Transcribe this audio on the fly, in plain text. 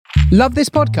Love this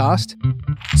podcast?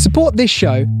 Support this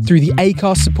show through the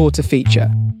Acast supporter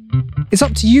feature. It's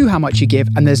up to you how much you give,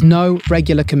 and there's no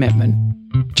regular commitment.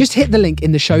 Just hit the link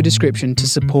in the show description to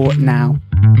support now.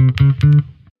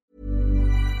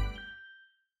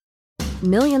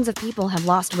 Millions of people have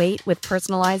lost weight with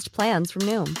personalized plans from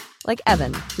Noom. Like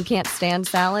Evan, who can't stand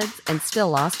salads and still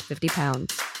lost 50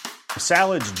 pounds.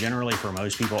 Salads generally for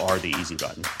most people are the easy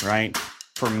button, right?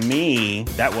 For me,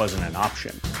 that wasn't an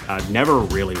option. I never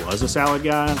really was a salad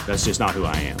guy. That's just not who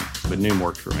I am. But Noom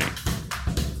worked for me.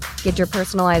 Get your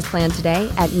personalized plan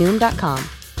today at Noom.com.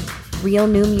 Real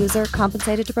Noom user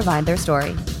compensated to provide their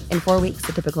story. In 4 weeks,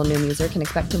 the typical Noom user can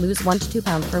expect to lose 1 to 2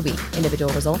 pounds per week.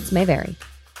 Individual results may vary.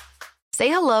 Say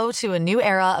hello to a new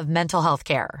era of mental health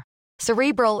care.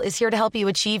 Cerebral is here to help you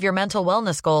achieve your mental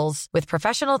wellness goals with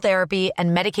professional therapy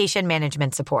and medication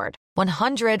management support.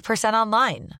 100%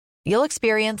 online. You'll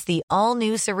experience the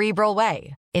all-new Cerebral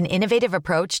Way, an innovative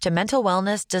approach to mental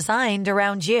wellness designed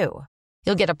around you.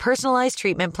 You'll get a personalized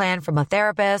treatment plan from a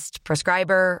therapist,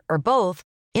 prescriber, or both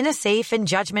in a safe and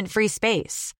judgment-free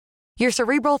space. Your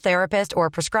Cerebral therapist or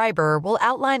prescriber will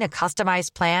outline a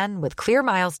customized plan with clear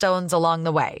milestones along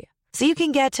the way, so you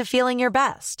can get to feeling your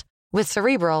best. With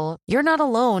Cerebral, you're not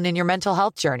alone in your mental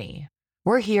health journey.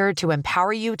 We're here to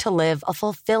empower you to live a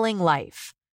fulfilling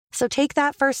life. So take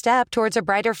that first step towards a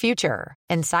brighter future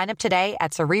and sign up today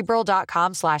at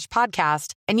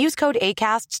Cerebral.com/podcast and use code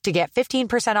ACAST to get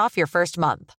 15% off your first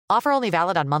month. Offer only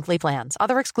valid on monthly plans.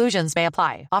 Other exclusions may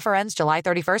apply. Offer ends July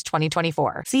 31st,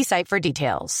 2024. See site for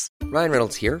details. Ryan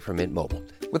Reynolds here from Mint Mobile.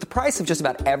 With the price of just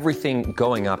about everything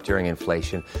going up during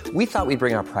inflation, we thought we'd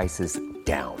bring our prices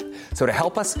down. So to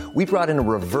help us, we brought in a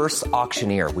reverse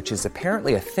auctioneer, which is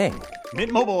apparently a thing.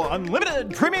 Mint Mobile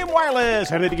Unlimited Premium Wireless.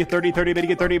 How to get 30, 30, bit to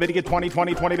get 30, bit to get 20,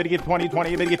 20, 20, bit to get 20,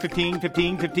 20, bit to get 15,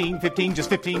 15, 15, 15, just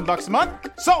 $15 a month?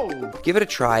 Sold! Give it a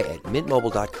try at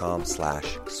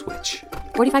mintmobile.com/switch.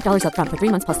 $45 up front for 3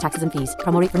 months plus taxes and fees.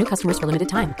 Promo rate for new customers for limited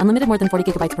time. Unlimited more than 40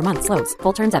 gigabytes per month. Slows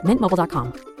full terms at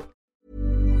mintmobile.com.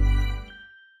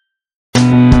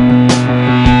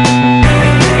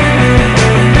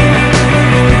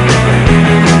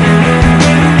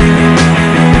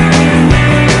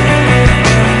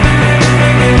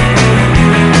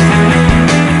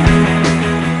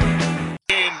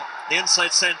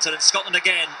 Inside centre and Scotland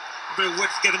again. Bit of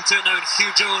width given to it now, and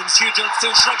Hugh Jones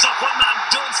still shrugs off one man.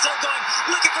 Jones still going,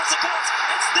 looking for support.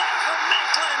 It's there for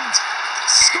Maitland.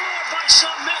 Scored by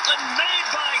Sean Maitland, made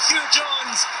by Hugh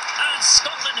Jones, and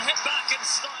Scotland hit back in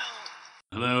style.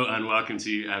 Hello and welcome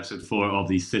to episode 4 of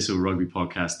the Thistle Rugby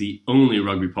Podcast, the only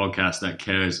rugby podcast that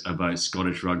cares about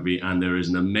Scottish rugby. And there is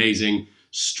an amazing,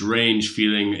 strange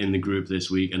feeling in the group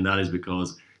this week, and that is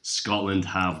because Scotland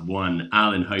have won.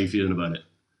 Alan, how are you feeling about it?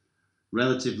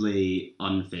 Relatively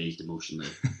unfazed emotionally.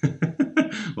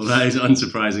 Well, that is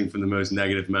unsurprising from the most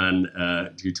negative man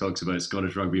who talks about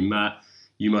Scottish rugby. Matt,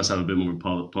 you must have a bit more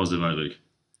positive outlook.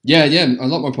 Yeah, a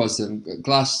lot more positive.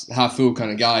 Glass half full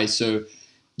kind of guy. So,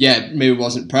 yeah, maybe it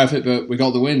wasn't perfect, but we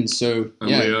got the win. So, and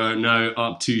we are now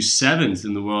up to 7th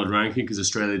in the world ranking because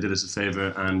Australia did us a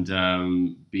favour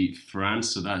and beat France.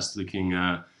 So that's looking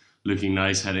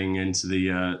nice heading into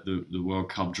the World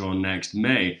Cup draw next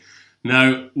May.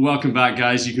 Now, welcome back,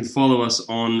 guys. You can follow us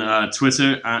on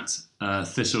Twitter at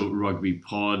Thistle Rugby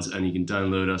Pods, and you can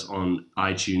download us on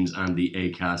iTunes and the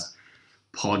Acast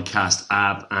podcast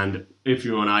app. And if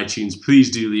you're on iTunes,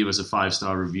 please do leave us a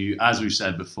 5-star review. As we've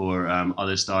said before,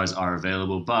 other stars are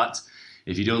available, but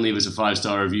if you don't leave us a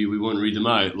 5-star review, we won't read them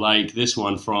out. Like this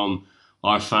one from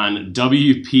our fan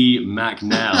WP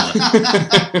McNell,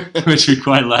 which we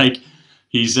quite like.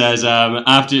 He says,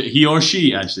 after years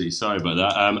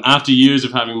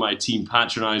of having my team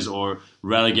patronised or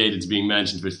relegated to being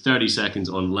mentioned for 30 seconds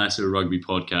on lesser rugby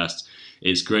podcasts,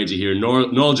 it's great to hear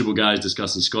knowledgeable guys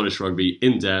discussing Scottish rugby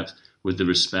in depth with the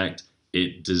respect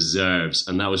it deserves.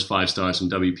 And that was 5 stars from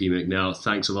WP McNell.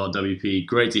 Thanks a lot, WP.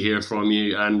 Great to hear from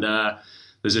you. And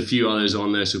there's a few others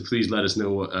on there, so please let us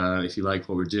know if you like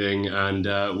what we're doing. And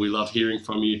we love hearing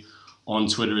from you on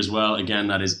Twitter as well. Again,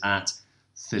 that is at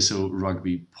Thistle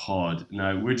Rugby Pod.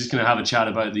 Now, we're just going to have a chat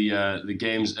about the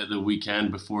games at the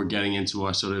weekend before getting into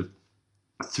our sort of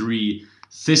 3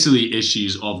 Thistly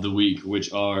issues of the week,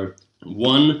 which are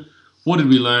 1, what did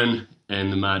we learn in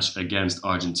the match against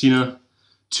Argentina?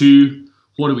 2,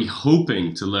 what are we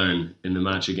hoping to learn in the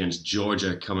match against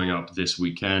Georgia coming up this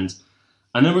weekend?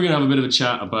 And then we're going to have a bit of a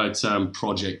chat about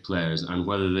project players and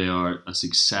whether they are a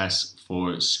success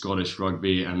for Scottish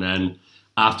rugby. And then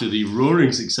after the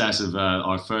roaring success of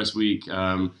our first week,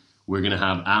 we're going to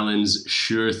have Alan's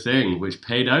Sure Thing, which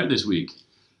paid out this week.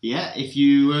 Yeah, if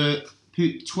you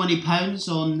put £20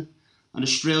 on An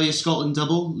Australia-Scotland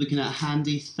double, looking at a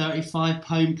handy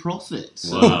 £35 profit.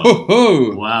 Wow.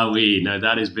 Wowee. Now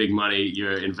that is big money.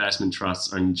 Your investment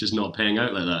trusts are just not paying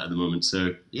out like that at the moment.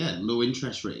 So yeah, low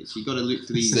interest rates. You've got to look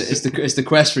for these. It's the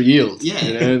quest for yield.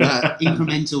 Yeah, that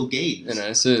incremental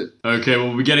gains. So okay, well,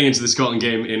 we'll be getting into the Scotland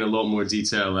game in a lot more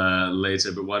detail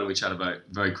later, but why don't we chat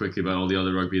very quickly about all the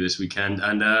other rugby this weekend.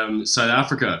 And South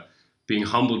Africa being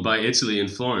humbled by Italy in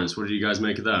Florence. What do you guys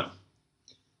make of that?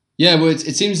 Yeah, well, it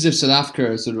seems as if South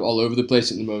Africa are sort of all over the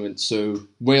place at the moment. So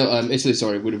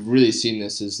Italy, would have really seen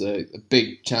this as a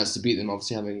big chance to beat them.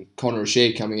 Obviously, having Conor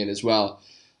O'Shea coming in as well.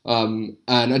 And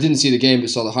I didn't see the game,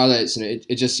 but saw the highlights, and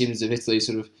it just seemed as if Italy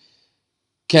sort of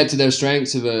kept to their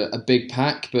strengths of a big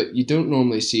pack. But you don't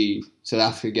normally see South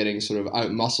Africa getting sort of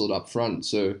out-muscled up front.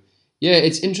 So yeah,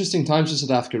 it's interesting times for South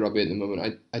Africa rugby at the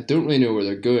moment. I don't really know where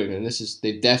they're going, and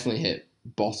they've definitely hit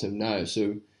bottom now.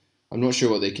 So I'm not sure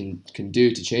what they can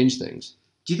do to change things.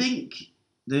 Do you think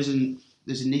there's an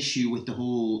issue with the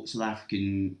whole South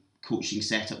African coaching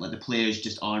setup? Like the players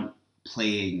just aren't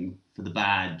playing for the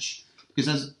badge? Because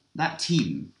as that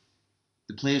team,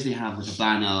 the players they have with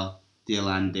Habana,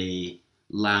 Deolande,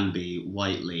 Lambie,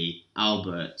 Whiteley,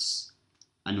 Alberts,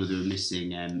 I know they were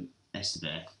missing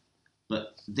Estevez,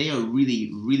 but they are really,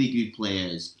 really good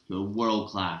players who are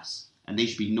world class. And they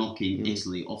should be knocking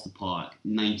Italy off the park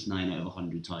 99 out of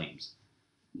 100 times.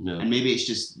 No. And maybe it's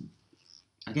just,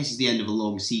 I guess it's the end of a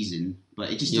long season, but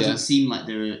it just doesn't seem like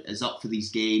they're as up for these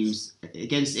games.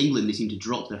 Against England, they seem to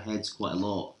drop their heads quite a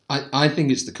lot. I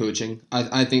think it's the coaching.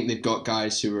 I think they've got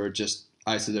guys who are just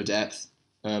out of their depth.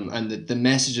 And the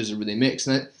messages are really mixed.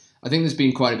 And I think there's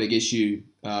been quite a big issue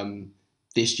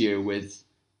this year with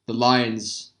the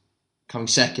Lions coming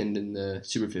second in the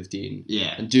Super 15,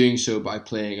 and doing so by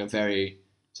playing a very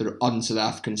sort of un-South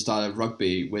African style of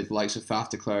rugby with likes of Faf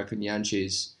de Klerk and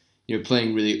Jantjies,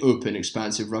 playing really open,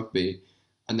 expansive rugby,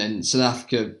 and then South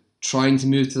Africa trying to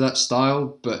move to that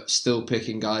style, but still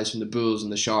picking guys from the Bulls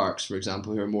and the Sharks, for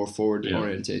example, who are more forward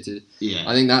orientated. Yeah,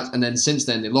 I think that, and then since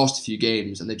then they lost a few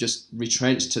games and they just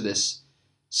retrenched to this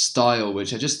style,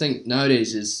 which I just think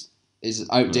nowadays is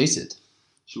outdated.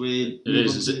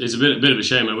 It's a bit of a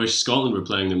shame. I wish Scotland were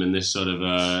playing them in this sort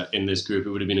of in this group. It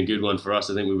would have been a good one for us.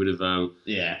 I think we would have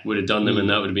done them, and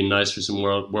that would have been nice for some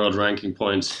world ranking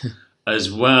points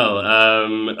as well.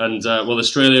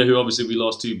 Australia, who obviously we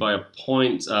lost to by a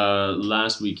point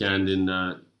last weekend in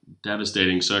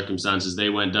devastating circumstances, they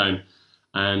went down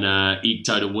and eked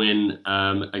out a win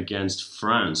against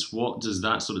France. What does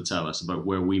that sort of tell us about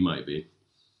where we might be?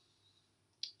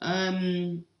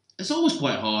 It's always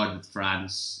quite hard with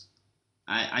France.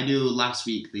 I know last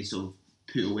week they sort of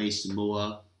put away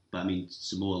Samoa, but I mean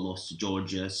Samoa lost to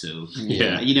Georgia, so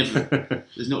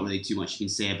there's not really too much you can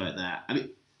say about that. I mean,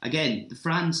 again, the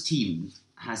France team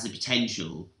has the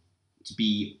potential to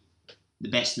be the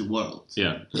best in the world.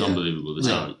 Yeah, it's unbelievable, the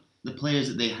talent. The players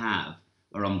that they have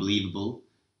are unbelievable,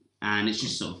 and it's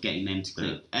just sort of getting them to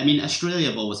click. I mean, Australia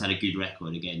have always had a good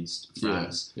record against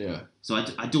France. Yeah. So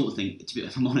I don't think,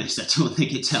 if I'm honest, I don't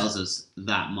think it tells us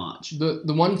that much. The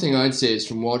one thing I'd say is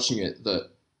from watching it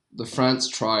that the France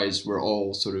tries were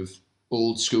all sort of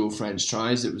old school French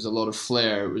tries. It was a lot of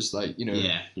flair. It was like,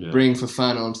 bringing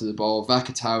Fofana onto the ball.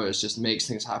 Vakatawa just makes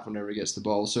things happen whenever he gets the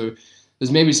ball. So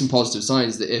there's maybe some positive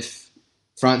signs that if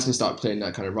France can start playing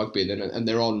that kind of rugby, then and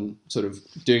they're on sort of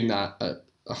doing that at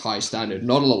a high standard,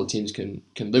 not a lot of teams can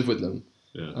live with them.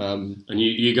 Yeah. And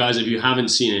you guys, if you haven't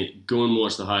seen it, go and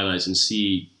watch the highlights and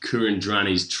see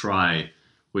Kurandrani's try,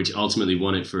 which ultimately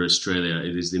won it for Australia.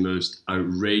 It is the most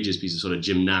outrageous piece of sort of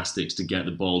gymnastics to get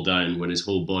the ball down when his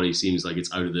whole body seems like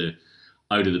it's out of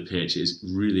the pitch. It's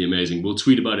really amazing. We'll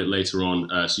tweet about it later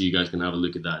on, so you guys can have a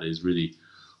look at that. It is really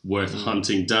worth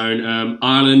hunting down.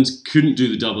 Ireland couldn't do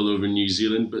the double over New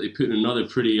Zealand, but they put in another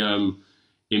pretty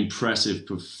impressive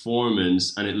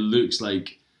performance, and it looks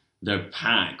like their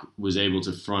pack was able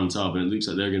to front up, and it looks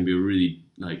like they're going to be a really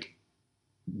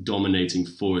dominating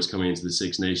force coming into the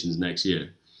Six Nations next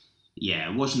year.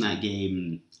 Yeah, watching that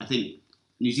game, I think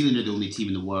New Zealand are the only team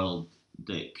in the world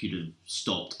that could have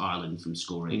stopped Ireland from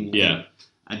scoring. Yeah.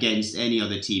 Against any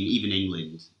other team, even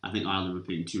England, I think Ireland were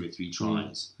putting 2 or 3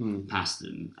 tries past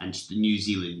them, and just the New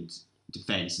Zealand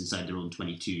defence inside their own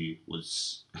 22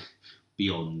 was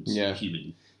beyond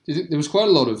human. There was quite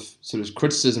a lot of sort of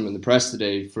criticism in the press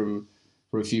today from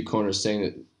a few corners saying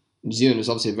that New Zealand was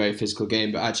obviously a very physical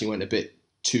game, but actually went a bit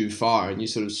too far. And you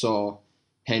sort of saw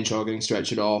Henshaw getting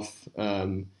stretched off,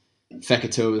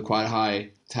 Fekito with quite a high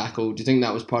tackle. Do you think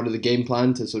that was part of the game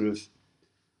plan to sort of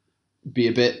be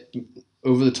a bit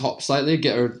over the top slightly,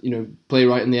 get her, play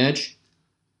right on the edge?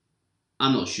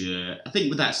 I'm not sure. I think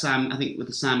with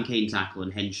the Sam Cane tackle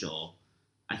and Henshaw,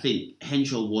 I think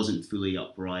Henshaw wasn't fully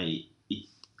upright.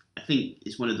 I think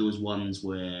it's one of those ones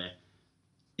where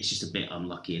it's just a bit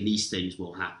unlucky, and these things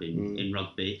will happen in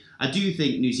rugby. I do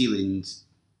think New Zealand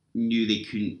knew they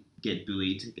couldn't get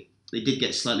bullied. They did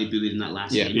get slightly bullied in that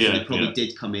last game, so they probably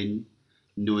did come in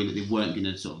knowing that they weren't going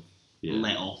to sort of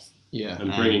let off. Yeah,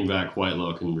 and bringing back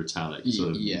Whitelock and Retallick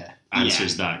sort of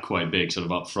answers that quite big sort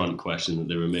of upfront question that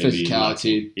they were maybe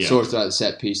physicality sorted out the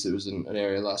set piece that was in an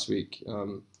area last week.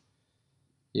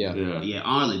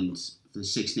 Ireland for the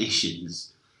Six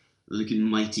Nations looking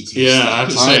mighty tasty. Yeah, I have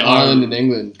to say Ireland and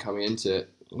England coming into it.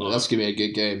 That's going to be a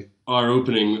good game. Our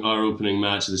opening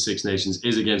match of the Six Nations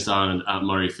is against Ireland at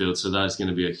Murrayfield, so that's going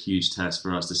to be a huge test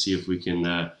for us to see if we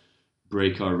can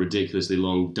break our ridiculously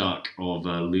long duck of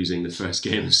losing the first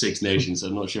game of Six Nations.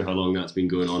 I'm not sure how long that's been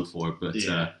going on for, but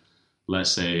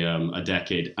let's say a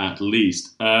decade at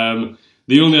least.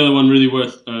 The only other one really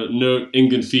worth note,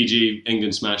 England-Fiji.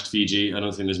 England smashed Fiji. I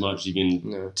don't think there's much you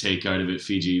can take out of it.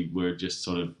 Fiji were just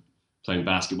sort of playing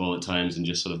basketball at times and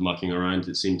just sort of mucking around,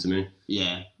 it seemed to me.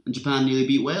 Yeah, and Japan nearly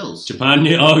beat Wales. Of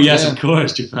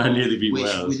course, Japan nearly beat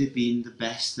Wales. Which would have been the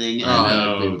best thing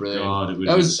ever. God,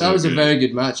 that was a very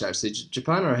good match, actually.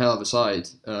 Japan are a hell of a side.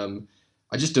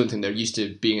 I just don't think they're used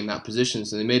to being in that position,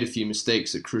 so they made a few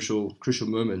mistakes at crucial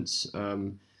moments.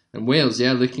 And Wales,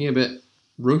 looking a bit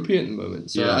ropey at the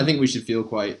moment. So I think we should feel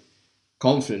quite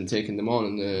confident taking them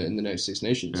on in the next Six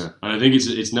Nations. Yeah. And I think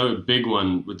it's now a big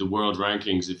one with the world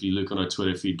rankings. If you look on our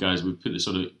Twitter feed, guys, we've put the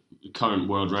sort of current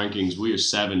world rankings. We are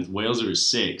 7th, Wales are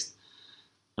 6th.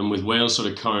 And with Wales'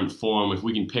 sort of current form, if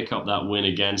we can pick up that win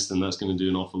against them, that's going to do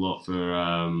an awful lot for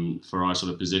our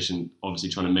sort of position, obviously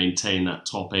trying to maintain that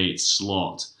top 8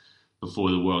 slot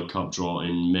before the World Cup draw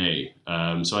in May.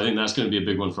 So I think that's going to be a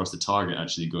big one for us to target,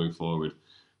 actually, going forward,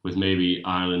 with maybe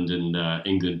Ireland and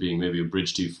England being maybe a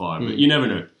bridge too far. But you never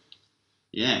know.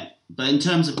 Yeah, but in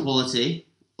terms of quality,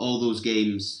 all those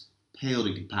games paled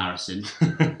in comparison to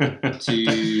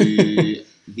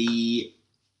the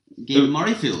game at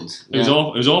Murrayfield. It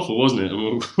was awful, wasn't it?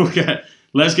 And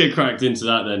let's get cracked into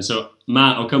that then. So,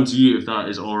 Matt, I'll come to you if that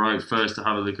is all right first to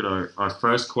have a look at our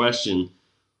first question.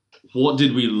 What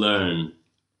did we learn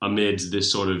amid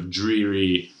this sort of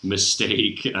dreary,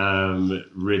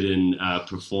 mistake-ridden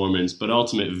performance, but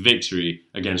ultimate victory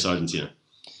against Argentina?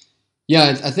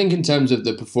 Yeah, I think in terms of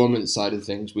the performance side of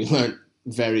things, we learned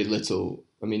very little.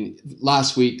 I mean,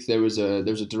 last week there was a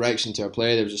direction to our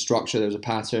play, there was a structure, there was a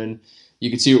pattern. You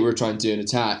could see what we were trying to do in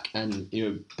attack, and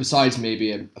besides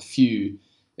maybe a few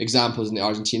examples in the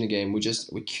Argentina game, we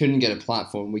couldn't get a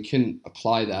platform, we couldn't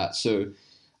apply that. So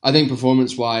I think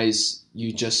performance-wise,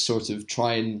 you just sort of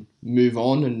try and move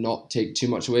on and not take too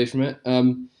much away from it. But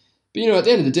at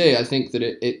the end of the day, I think that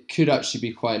it could actually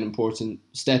be quite an important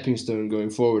stepping stone going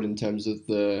forward in terms of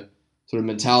the sort of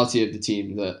mentality of the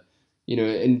team. That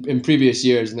in previous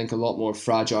years, I think a lot more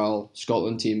fragile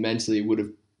Scotland team mentally would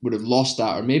have lost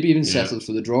that, or maybe even settled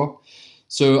for the draw.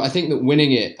 So I think that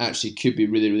winning it actually could be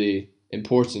really, really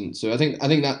important. So I think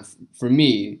that for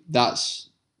me, that's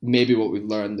maybe what we've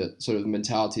learned, that sort of the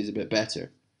mentality is a bit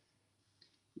better.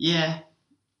 Yeah.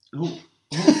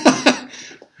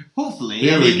 Hopefully.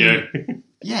 Here we go.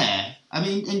 Yeah. I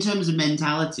mean, in terms of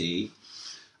mentality,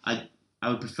 I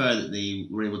would prefer that they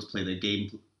were able to play their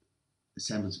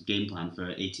semblance of game plan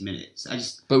for 80 minutes.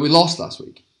 But we lost last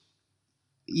week.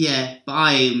 Yeah, but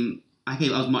I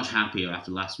was much happier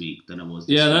after last week than I was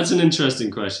this week. That's an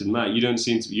interesting question. Matt, you don't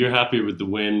seem to... You're happy with the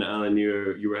win, Alan,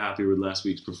 you were happy with last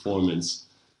week's performance.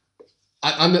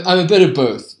 I'm a bit of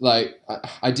both. Like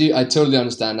I totally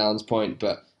understand Alan's point,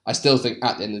 but I still think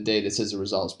at the end of the day, this is a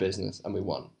results business, and we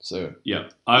won. So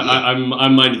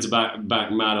I'm minded to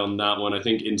back Matt on that one. I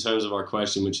think in terms of our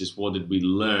question, which is what did we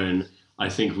learn? I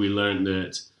think we learned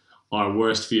that our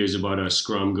worst fears about our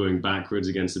scrum going backwards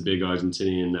against the big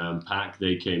Argentinian pack,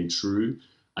 they came true.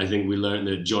 I think we learned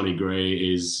that Johnny Gray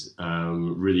is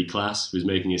really class. He was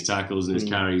making his tackles and his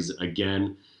carries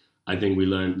again. I think we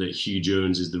learned that Hugh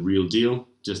Jones is the real deal.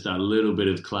 Just that little bit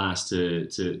of class to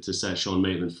set Sean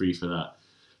Maitland free for that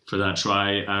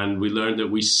try. And we learned that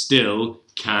we still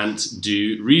can't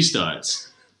do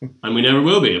restarts. And we never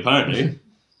will be, apparently.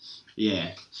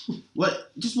 Yeah. Well,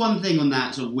 just one thing on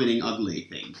that sort of winning ugly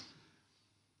thing.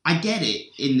 I get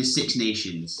it in the Six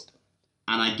Nations,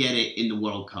 and I get it in the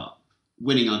World Cup.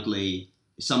 Winning ugly,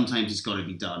 sometimes it's got to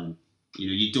be done.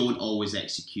 You don't always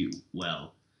execute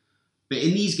well. But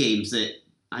in these games, that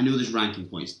I know there's ranking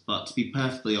points, but to be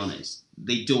perfectly honest,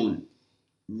 they don't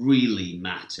really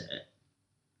matter.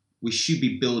 We should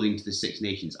be building to the Six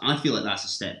Nations. I feel like that's a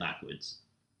step backwards,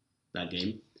 that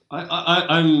game.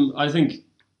 I think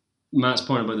Matt's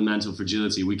point about the mental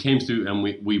fragility, we came through and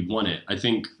we won it. I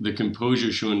think the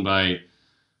composure shown by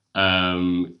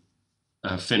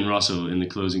Finn Russell in the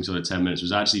closing sort of 10 minutes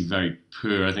was actually very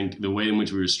poor. I think the way in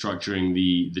which we were structuring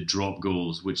the drop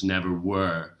goals, which never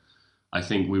were, I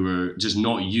think we were just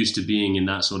not used to being in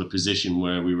that sort of position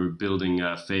where we were building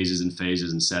phases and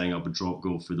phases and setting up a drop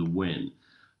goal for the win.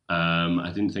 I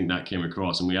didn't think that came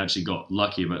across, and we actually got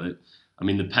lucky about it. I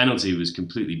mean, the penalty was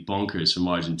completely bonkers from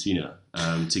Argentina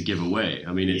to give away.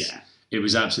 I mean, it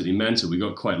was absolutely mental. We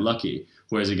got quite lucky.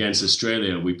 Whereas against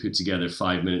Australia, we put together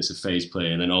 5 minutes of phase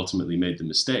play and then ultimately made the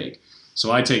mistake. So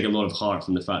I take a lot of heart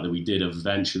from the fact that we did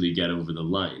eventually get over the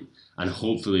line. And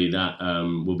hopefully that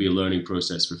will be a learning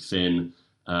process for Finn,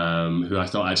 who I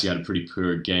thought actually had a pretty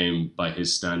poor game by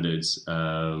his standards.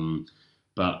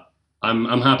 But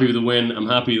I'm happy with the win. I'm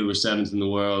happy that we're 7th in the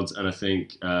world. And I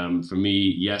think for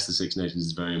me, yes, the Six Nations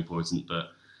is very important, but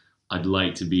I'd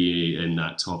like to be in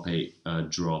that top 8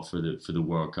 draw for the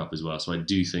World Cup as well. So I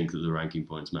do think that the ranking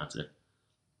points matter.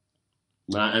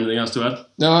 Matt, anything else to add?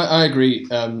 No, I agree.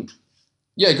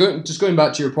 Just going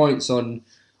back to your points on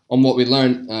what we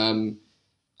learned.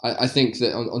 I think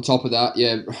that on top of that,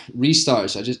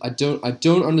 restarts. I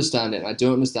don't understand it. I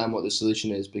don't understand what the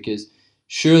solution is, because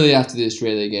surely after the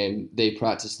Australia game, they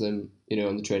practiced them,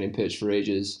 on the training pitch for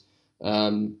ages.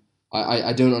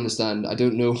 I don't understand. I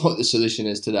don't know what the solution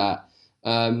is to that.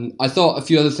 I thought a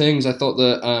few other things. I thought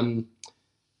that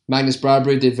Magnus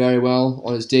Bradbury did very well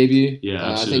on his debut.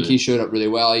 Yeah, I think he showed up really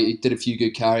well. He did a few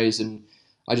good carries, and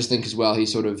I just think as well he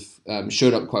sort of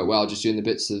showed up quite well, just doing the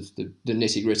bits of the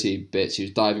nitty-gritty bits. He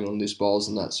was diving on loose balls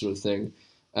and that sort of thing.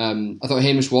 I thought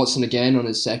Hamish Watson again on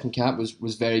his second cap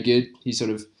was very good. He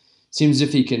sort of seems as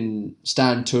if he can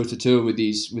stand toe-to-toe with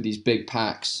these big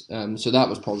packs. So that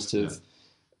was positive. Yeah.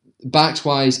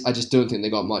 Backs-wise, I just don't think they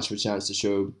got much of a chance to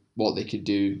show what they could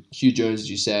do. Hugh Jones, as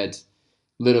you said,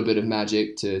 a little bit of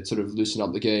magic to sort of loosen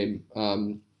up the game.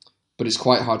 But it's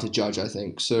quite hard to judge, I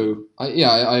think. So, I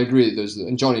agree.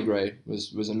 And Johnny Gray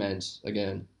was immense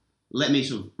again. Let me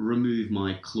sort of remove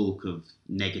my cloak of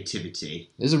negativity.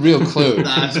 It's a real cloak.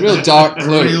 It's a real dark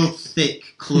cloak. A real thick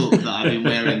cloak that I've been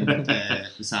wearing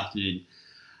this afternoon.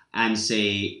 And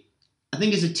say, I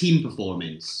think as a team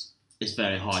performance, it's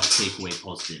very hard to take away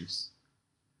positives.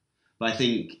 But I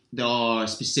think there are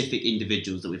specific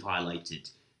individuals that we've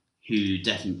highlighted who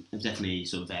definitely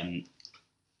sort of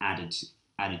added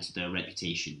to their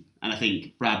reputation. And I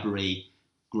think Bradbury,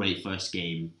 great first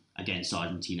game against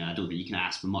Argentina. I don't think you can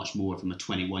ask for much more from a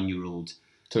 21-year-old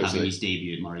having his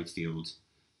debut at Murrayfield.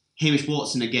 Hamish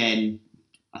Watson, again,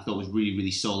 I thought was really, really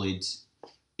solid,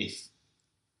 if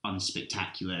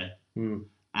unspectacular.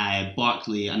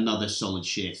 Barkley, another solid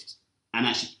shift. And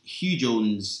actually, Hugh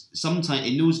Jones, sometimes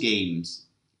in those games,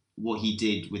 what he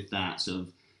did with that sort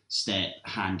of step,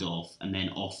 handoff, and then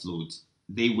offload,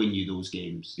 they win you those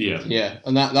games. Yeah,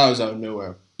 and that was out of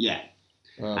nowhere. Yeah,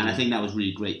 and I think that was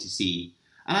really great to see.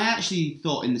 And I actually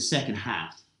thought in the second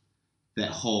half that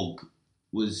Hogg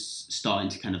was starting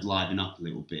to kind of liven up a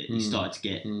little bit. He started to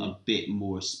get a bit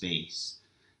more space.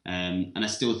 And I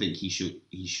still think he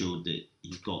showed that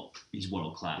he's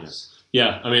world class.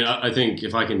 Yeah, I mean, I think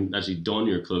if I can actually don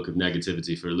your cloak of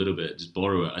negativity for a little bit, just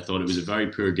borrow it. I thought it was a very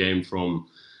poor game from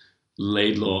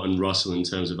Laidlaw and Russell in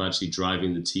terms of actually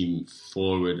driving the team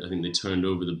forward. I think they turned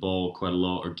over the ball quite a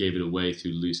lot or gave it away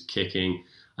through loose kicking.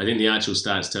 I think the actual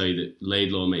stats tell you that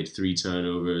Laidlaw made 3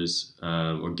 turnovers,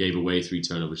 or gave away 3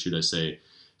 turnovers, should I say.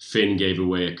 Finn gave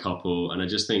away a couple. And I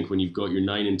just think when you've got your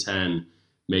 9 and 10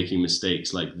 making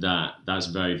mistakes like that, that's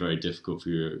very, very difficult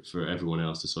for everyone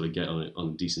else to sort of get on a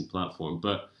decent platform.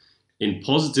 But in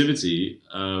positivity,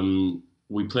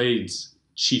 we played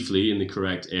chiefly in the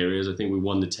correct areas. I think we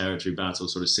won the territory battle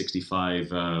sort of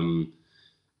 65-35,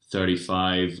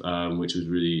 which was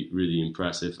really, really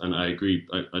impressive. And I agree,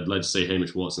 I'd like to say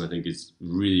Hamish Watson, I think, is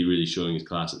really, really showing his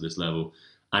class at this level.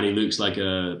 And he looks like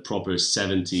a proper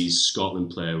 70s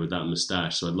Scotland player with that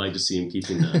moustache. So I'd like to see him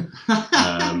keeping that.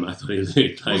 I thought he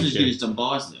looked like... Wasn't as good as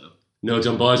Dunbar's, though. No,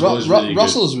 Dunbar's was really good.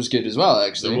 Russell's was good as well,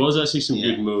 actually. There was actually some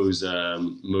good moves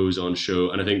on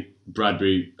show. And I think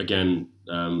Bradbury, again,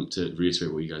 to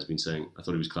reiterate what you guys have been saying, I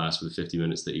thought he was class for the 50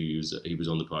 minutes that he was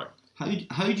on the park. How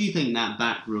do you think that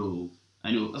back row...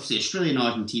 I know, obviously, Australia and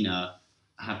Argentina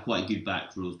have quite good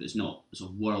back rows, but it's not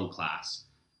sort of world class.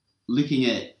 Looking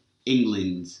at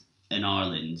England and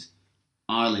Ireland,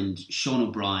 Sean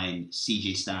O'Brien,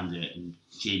 CJ Stander and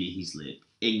Jamie Heaslip.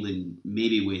 England,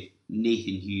 maybe with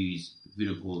Nathan Hughes,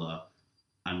 Vunipola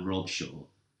and Rob Shaw.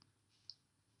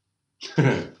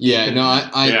 That's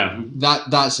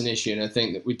an issue, and I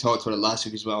think that we talked about it last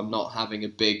week as well, not having a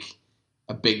big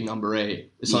a big number 8.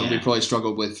 It's something we probably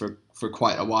struggled with for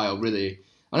quite a while, really.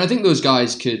 And I think those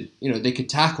guys could, they could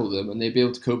tackle them and they'd be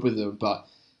able to cope with them, but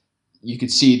you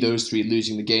could see those 3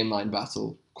 losing the game line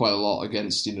battle quite a lot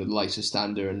against, the likes of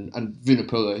Stander and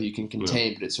Vunipola, who can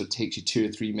contain, but it sort of takes you 2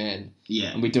 or 3 men.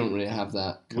 Yeah. And we don't really have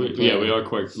that. We are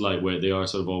quite lightweight. They are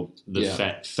sort of all the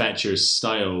Fetcher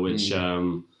style, which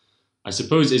I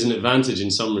suppose is an advantage in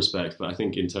some respects, but I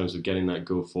think in terms of getting that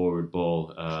go forward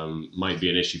ball might be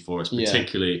an issue for us,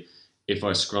 particularly if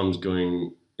our scrum's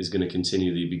is going to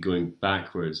continually be going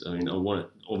backwards. I mean,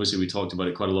 obviously we talked about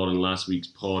it quite a lot in last week's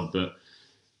pod, but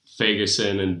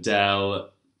Fagerson and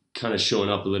Dell kind of showing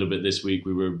up a little bit this week.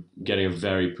 We were getting a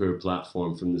very poor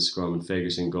platform from the scrum, and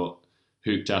Fagerson got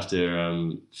hooked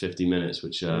after 50 minutes,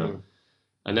 which...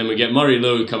 And then we get Murray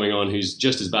Lowe coming on, who's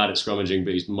just as bad at scrummaging,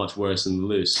 but he's much worse in the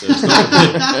loose. So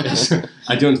it's not,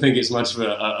 I don't think it's much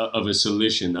of a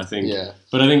solution. I think,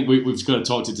 but I think we've got to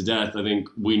talk to death. I think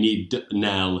we need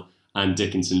Nell and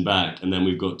Dickinson back, and then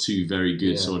we've got 2 very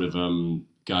good sort of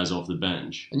guys off the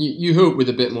bench. And you hope with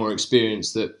a bit more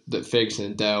experience that Ferguson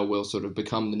and Dell will sort of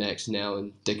become the next Nell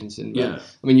and Dickinson. But,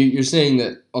 I mean, you're saying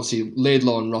that obviously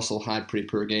Laidlaw and Russell had pretty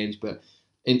poor games, but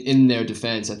in their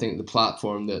defence, I think the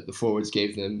platform that the forwards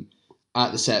gave them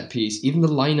at the set piece, even the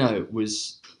line-out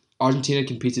was... Argentina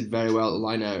competed very well at the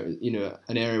line-out,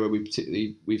 an area where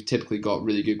we've typically got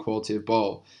really good quality of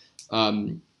ball.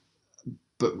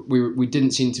 But we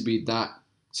didn't seem to be that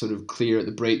sort of clear at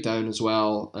the breakdown as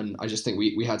well, and I just think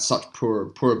we had such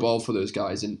poor ball for those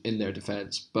guys in their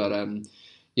defence. But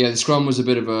the scrum was a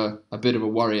bit of a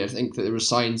worry. I think that there were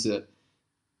signs that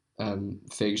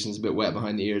Ferguson's a bit wet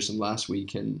behind the ears from last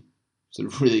week and sort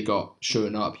of really got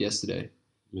shown up yesterday.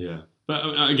 Yeah. But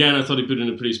again, I thought he put in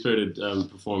a pretty spirited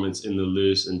performance in the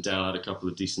loose, and Dell had a couple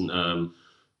of decent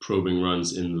probing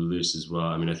runs in the loose as well.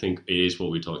 I mean, I think it is what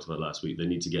we talked about last week. They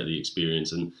need to get the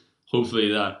experience, and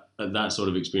hopefully that sort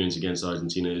of experience against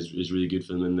Argentina is really good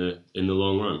for them in the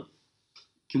long run.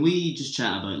 Can we just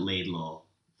chat about Laidlaw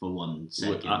for 1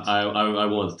 second? I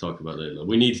want to talk about Laidlaw.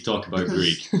 We need to talk about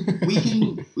Greek.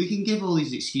 we can give all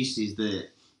these excuses that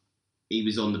he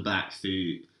was on the back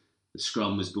foot, the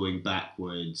scrum was going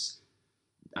backwards,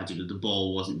 I don't know, the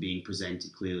ball wasn't being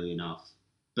presented clearly enough.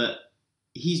 But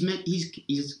he's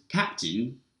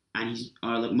captain, and he's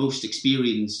our most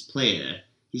experienced player.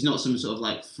 He's not some sort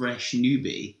of fresh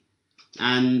newbie.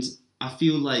 And I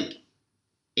feel like,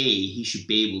 he should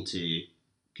be able to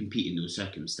compete in those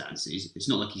circumstances. It's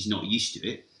not like he's not used to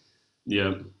it.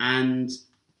 Yeah. And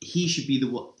he should be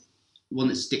the one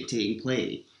that's dictating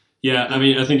play. Yeah, I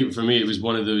mean, I think for me it was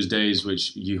one of those days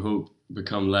which you hope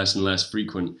become less and less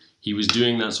frequent. He was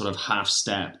doing that sort of half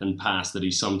step and pass that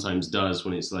he sometimes does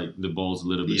when it's the ball's a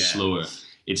little bit slower.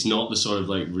 It's not the sort of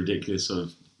ridiculous sort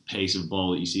of pace of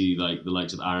ball that you see the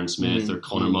likes of Aaron Smith or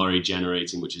Conor Murray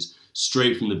generating, which is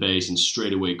straight from the base and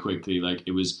straight away quickly.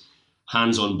 It was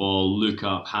hands on ball, look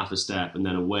up, half a step, and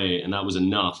then away, and that was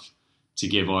enough to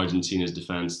give Argentina's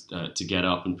defence to get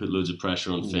up and put loads of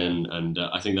pressure on Finn. And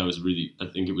I think that was I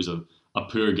think it was a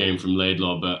poor game from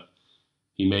Laidlaw, but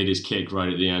he made his kick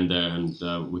right at the end there,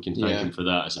 and we can thank him for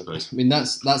that, I suppose. I mean,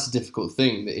 that's a difficult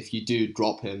thing, that if you do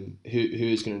drop him, who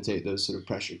is going to take those sort of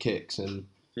pressure kicks? And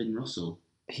Finn Russell.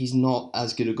 He's not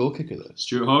as good a goal kicker though.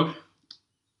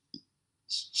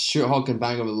 Stuart Hogg can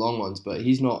bang over the long ones, but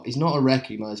he's not a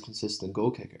recognised consistent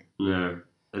goal kicker. No.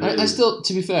 I still,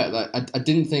 to be fair, I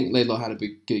didn't think Laidlaw had a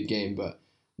good game, but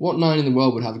what 9 in the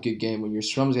world would have a good game when your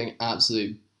scrum's getting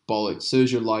absolutely bollocked, so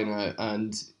is your line out,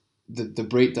 and the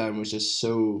breakdown was just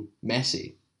so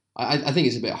messy. I think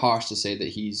it's a bit harsh to say that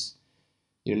he's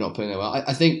not playing that well.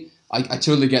 I think I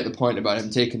totally get the point about him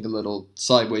taking the little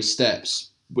sideways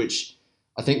steps, which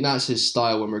I think that's his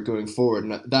style when we're going forward,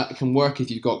 and that can work if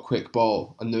you've got quick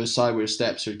ball and those sideways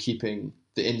steps are keeping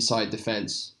the inside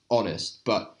defence honest.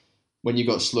 But when you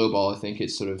got slow ball, I think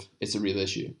it's a real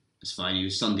issue. It's fine. He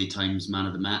was Sunday Times man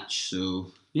of the match,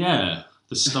 so yeah,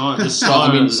 the star.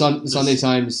 I mean, Sunday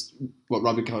Times,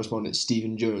 rugby correspondent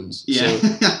Stephen Jones. Yeah, so,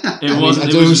 I don't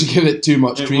want to give it too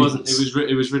much credence.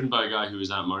 It was written by a guy who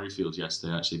was at Murrayfield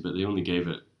yesterday, actually, but they only gave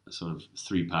it sort of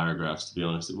 3 paragraphs, to be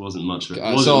honest. It wasn't much.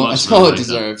 That's all it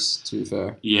deserves, to be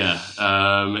fair. Yeah,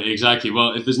 exactly.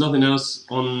 Well, if there's nothing else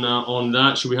on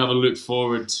that, should we have a look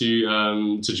forward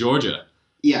to Georgia?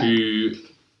 Yeah. Who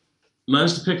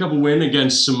managed to pick up a win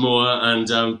against Samoa,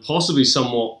 and possibly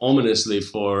somewhat ominously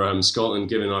for Scotland,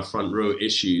 given our front row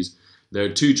issues. There are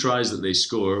 2 tries that they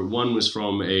score. One was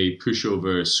from a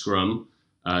pushover scrum,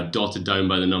 dotted down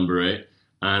by the number 8,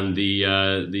 and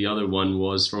the other one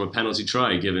was from a penalty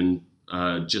try given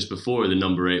just before the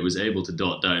number 8 was able to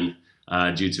dot down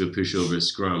due to a pushover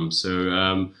scrum.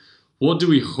 So What do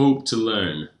we hope to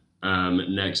learn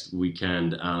next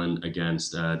weekend, Alan,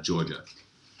 against Georgia?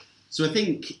 So I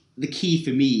think the key for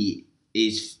me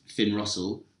is Finn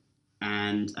Russell,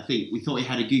 and I think we thought he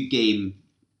had a good game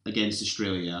against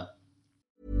Australia.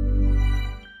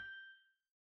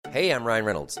 Hey, I'm Ryan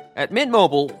Reynolds. At Mint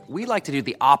Mobile, we like to do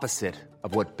the opposite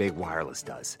of what Big Wireless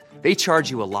does. They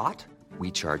charge you a lot, we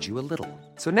charge you a little.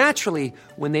 So naturally,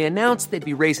 when they announced they'd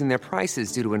be raising their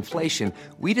prices due to inflation,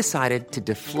 we decided to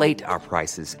deflate our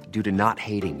prices due to not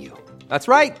hating you. That's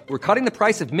right. We're cutting the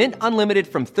price of Mint Unlimited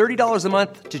from $30 a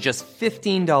month to just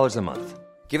 $15 a month.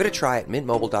 Give it a try at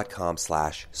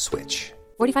mintmobile.com/switch.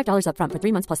 $45 up front for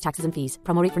 3 months plus taxes and fees.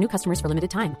 Promo rate for new customers for limited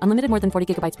time. Unlimited more than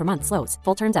 40 gigabytes per month. Slows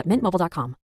full terms at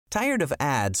mintmobile.com. Tired of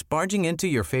ads barging into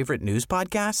your favorite news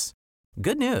podcasts?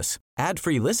 Good news.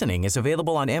 Ad-free listening is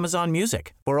available on Amazon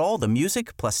Music for all the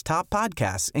music plus top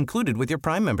podcasts included with your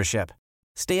Prime membership.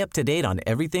 Stay up to date on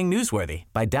everything newsworthy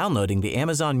by downloading the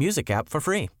Amazon Music app for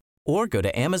free or go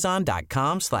to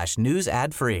amazon.com/news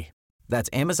ad free. That's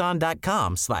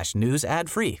amazon.com/news ad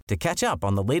free to catch up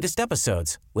on the latest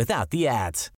episodes without the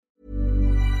ads.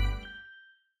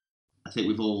 I think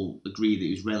we've all agreed that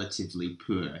he was relatively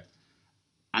poor.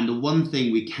 And the one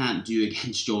thing we can't do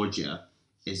against Georgia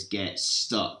is get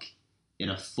stuck in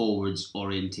a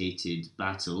forwards-orientated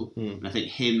battle. And I think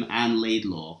him and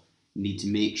Laidlaw need to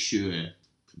make sure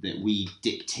that we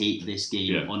dictate this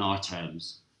game on our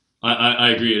terms. I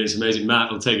agree, and it's amazing.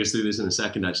 Matt will take us through this in a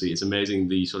second, actually. It's amazing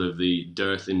the sort of the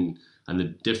dearth in and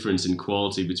the difference in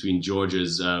quality between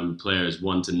Georgia's players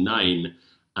 1 to 9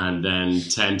 and then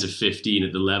 10 to 15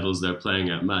 at the levels they're playing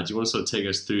at. Matt, do you want to sort of take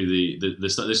us through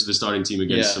this is the starting team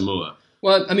against Samoa?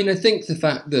 Well, I mean, I think the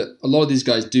fact that a lot of these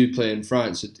guys do play in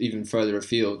France, even further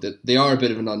afield, that they are a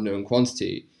bit of an unknown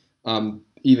quantity,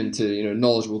 even to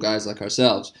knowledgeable guys like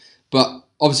ourselves. But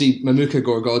obviously, Mamuka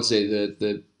Gorgodze,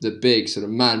 the big sort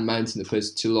of man mountain that plays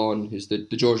at Toulon, who's the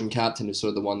Georgian captain, is sort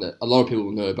of the one that a lot of people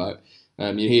will know about.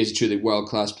 He is a truly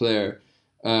world-class player.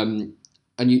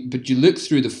 But you look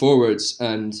through the forwards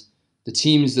and the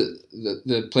teams that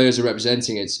the players are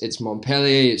representing. It's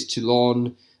Montpellier, it's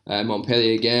Toulon,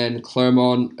 Montpellier again,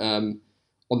 Clermont. On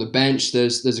the bench,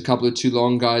 there's a couple of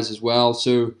Toulon guys as well.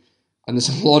 So, and there's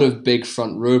a lot of big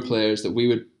front row players that we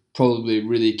would probably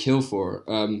really kill for.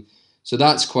 So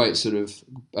that's quite sort of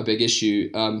a big issue.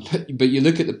 But you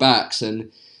look at the backs,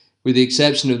 and with the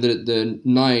exception of the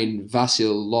 9,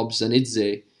 Vasil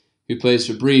Lobzanidze, who plays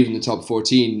for Brive in the top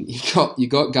 14, you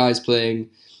got guys playing,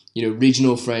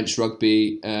 regional French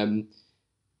rugby.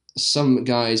 Some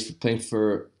guys playing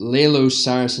for Lelo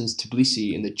Saracens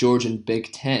Tbilisi in the Georgian Big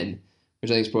Ten,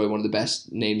 which I think is probably one of the best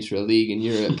names for a league in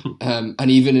Europe, and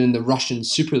even in the Russian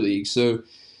Super League. So,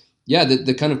 yeah,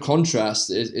 the kind of contrast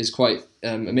is quite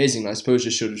amazing. I suppose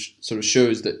just sort of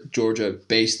shows that Georgia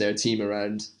based their team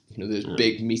around those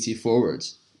big meaty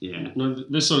forwards. Yeah, no,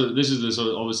 this is the sort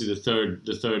of obviously the third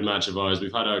match of ours.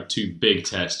 We've had our 2 big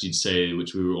tests, you'd say,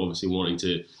 which we were obviously wanting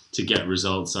to get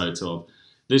results out of.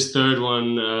 This third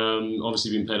one,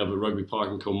 obviously being played up at Rugby Park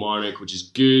in Kilmarnock, which is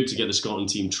good to get the Scotland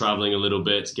team travelling a little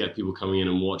bit, to get people coming in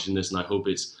and watching this, and I hope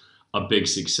it's a big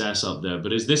success up there.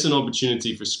 But is this an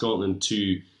opportunity for Scotland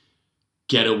to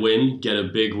get a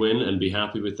big win and be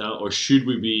happy with that? Or should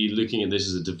we be looking at this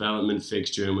as a development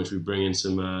fixture in which we bring in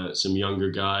some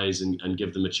younger guys and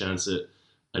give them a chance at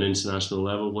an international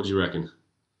level? What do you reckon?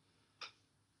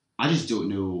 I just don't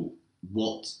know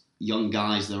what young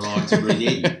guys there are to bring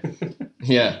in.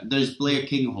 Yeah. There's Blair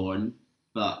Kinghorn,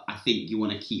 but I think you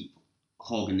want to keep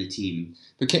Hogg in the team.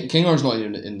 But Kinghorn's not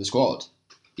even in the squad.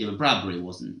 Yeah, but Bradbury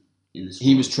wasn't in the squad.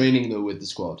 He was training, though, with the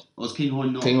squad. Was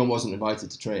Kinghorn not? Kinghorn wasn't invited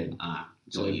to train.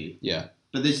 Got you. Yeah.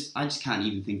 But I just can't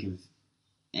even think of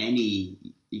any...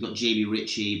 You've got Jamie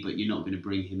Ritchie, but you're not going to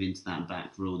bring him into that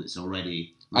back row that's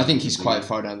already... I think he's quite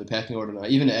far down the pecking order now.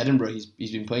 Even at Edinburgh,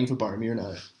 he's been playing for Barmere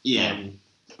now. Yeah.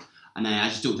 And I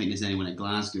just don't think there's anyone at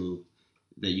Glasgow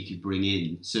that you could bring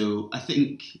in. So I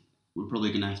think we're probably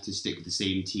going to have to stick with the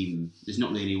same team. There's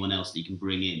not really anyone else that you can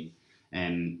bring in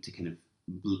to kind of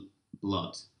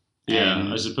blood.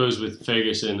 Yeah, I suppose with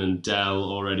Ferguson and Dell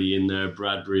already in there,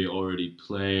 Bradbury already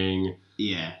playing.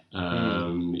 Yeah.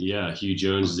 Hugh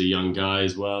Jones is a young guy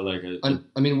as well.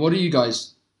 What are you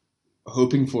guys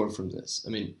hoping for from this? I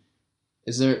mean,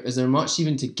 is there much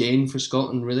even to gain for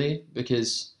Scotland, really?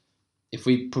 Because if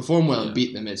we perform well and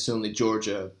beat them, it's only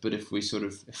Georgia. But if we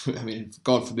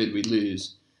God forbid we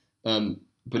lose.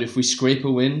 But if we scrape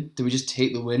a win, do we just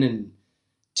take the win in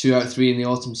 2 out of 3 in the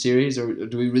autumn series, or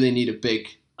do we really need a big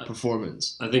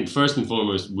performance? I think first and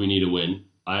foremost, we need a win.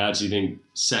 I actually think,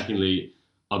 secondly,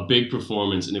 a big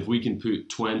performance. And if we can put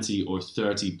 20 or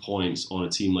 30 points on a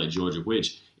team like Georgia,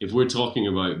 which if we're talking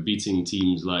about beating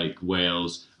teams like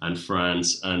Wales and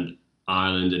France and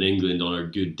Ireland and England on our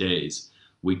good days,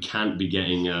 we can't be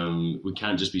we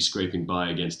can't just be scraping by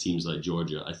against teams like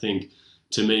Georgia. I think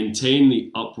to maintain the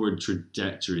upward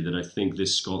trajectory that I think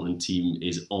this Scotland team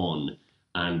is on,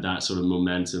 and that sort of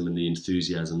momentum and the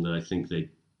enthusiasm that I think they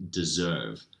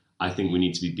deserve, I think we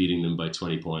need to be beating them by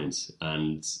 20 points,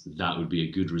 and that would be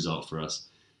a good result for us.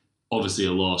 Obviously,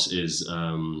 a loss is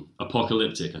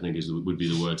apocalyptic, I think would be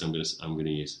the words I'm going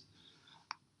to use.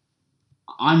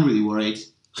 I'm really worried.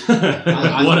 What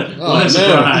a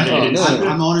surprise.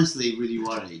 I'm honestly really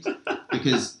worried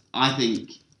because I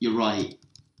think you're right.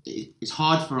 It's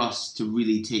hard for us to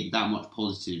really take that much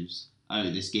positives out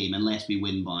of this game unless we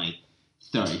win by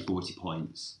 30, 40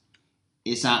 points.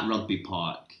 It's at Rugby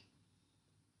Park.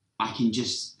 I can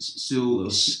just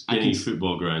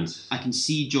football ground. I can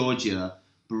see Georgia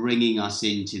bringing us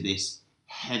into this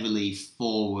heavily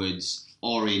forwards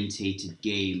orientated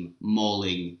game,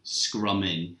 mauling,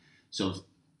 scrumming, sort of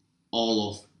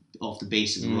all off the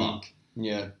base of the ruck.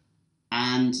 Yeah.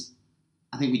 And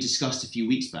I think we discussed a few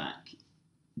weeks back,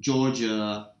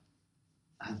 Georgia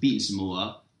have beaten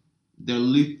Samoa.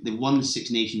 They've won the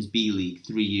Six Nations B League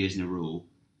 3 years in a row.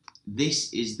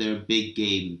 This is their big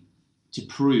game to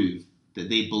prove that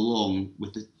they belong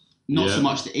with so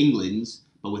much the Englands,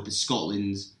 but with the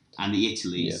Scotlands and the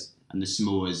Italys and the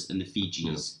Samoas and the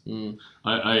Fijis. Yeah.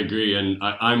 I agree, and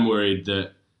I'm worried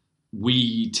that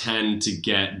we tend to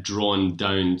get drawn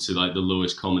down to like the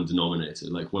lowest common denominator.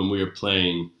 Like when we're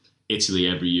playing Italy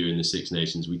every year in the Six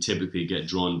Nations, we typically get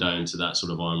drawn down to that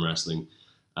sort of arm wrestling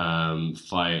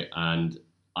fight, and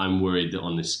I'm worried that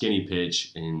on the skinny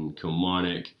pitch in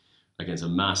Kilmarnock against a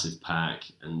massive pack,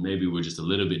 and maybe we're just a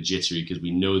little bit jittery because we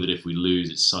know that if we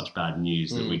lose, it's such bad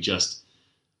news that we just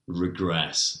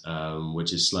regress,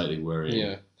 which is slightly worrying.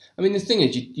 Yeah, I mean the thing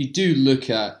is, you do look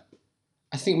at.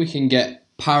 I think we can get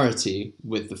parity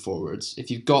with the forwards.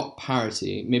 If you've got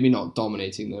parity, maybe not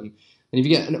dominating them, and if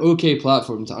you get an okay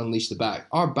platform to unleash the back,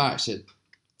 our backs are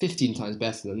 15 times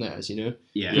better than theirs, you know?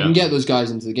 Yeah. You can get those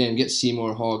guys into the game, get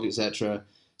Seymour, Hogg, etc.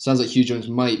 Sounds like Hugh Jones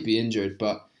might be injured,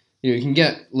 but you can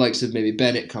get likes of maybe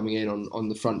Bennett coming in on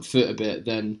the front foot a bit,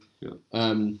 then,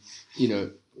 but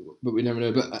we never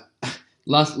know. But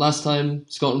last time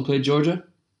Scotland played Georgia,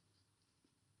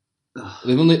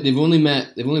 they've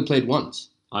only played once.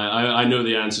 I know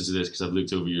the answer to this because I've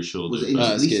looked over your shoulder. Was it in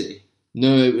Tbilisi?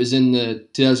 No, it was in the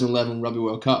 2011 Rugby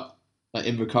World Cup at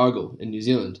Invercargill in New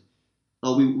Zealand.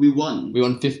 Oh, we won. We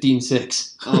won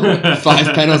 15-6. Oh.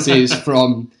 5 penalties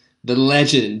from the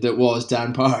legend that was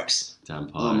Dan Parks. Dan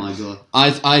Parks. Oh my god.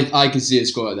 I could see a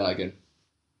score like that again.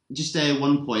 Just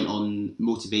one point on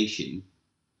motivation.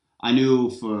 I know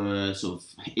for sort of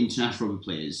international rugby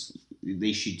players,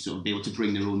 they should sort of be able to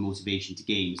bring their own motivation to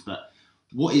games, but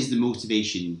what is the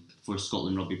motivation for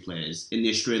Scotland rugby players? In the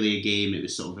Australia game, it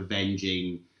was sort of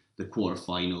avenging the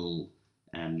quarter-final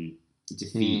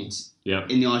defeat. Yeah.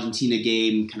 In the Argentina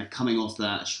game, kind of coming off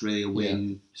that Australia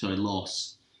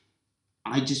loss,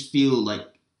 I just feel like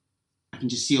I can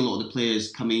just see a lot of the players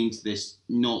coming into this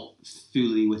not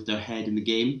fully with their head in the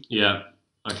game. Yeah,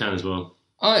 I can as well.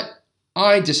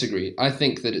 I disagree. I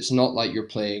think that it's not like you're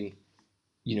playing,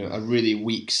 a really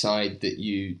weak side that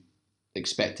you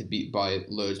expect to beat by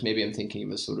loads. Maybe I'm thinking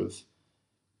of a sort of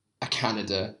a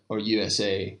Canada or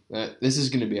USA. This is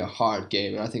going to be a hard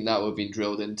game, and I think that will have been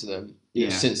drilled into them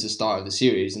since the start of the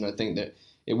series, and I think that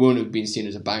it won't have been seen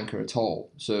as a banker at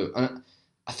all. So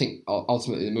I think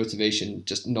ultimately the motivation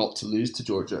just not to lose to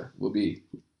Georgia will be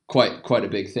quite a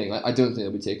big thing. I don't think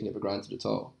they'll be taking it for granted at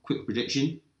all. Quick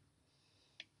prediction?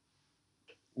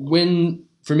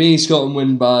 For me, Scotland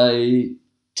win by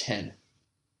 10.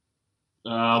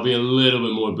 I'll be a little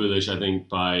bit more bullish, I think,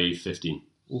 by 15.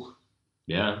 Ooh.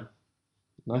 Yeah.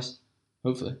 Nice.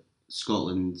 Hopefully.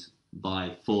 Scotland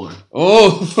by 4.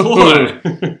 Oh! 4!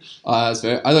 That's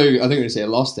fair. I think you were going to say a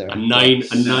loss there. A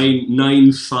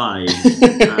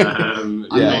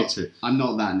 9-5. I'm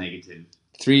not that negative.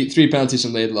 Three penalties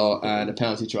from Laidlaw and a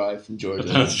penalty try from Georgia.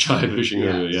 A penalty try pushing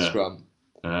over, yeah. Scrum.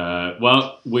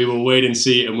 Well, we will wait and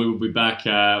see, and we will be back.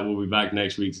 We'll be back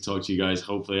next week to talk to you guys.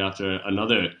 Hopefully, after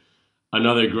another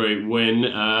great win.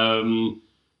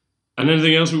 And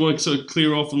anything else we want to sort of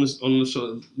clear off on the sort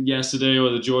of yesterday or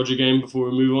the Georgia game before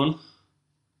we move on?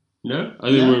 No, I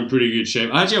think we're in pretty good shape.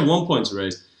 I actually have 1 point to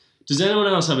raise. Does anyone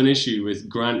else have an issue with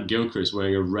Grant Gilchrist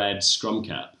wearing a red scrum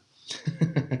cap?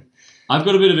 I've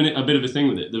got a bit of a thing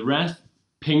with it. The ref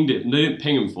pinged it, and they didn't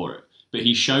ping him for it. But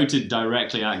he shouted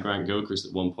directly at Grant Gilchrist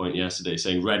at one point yesterday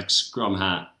saying, "Red scrum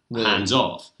hat, hands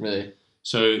off." Really?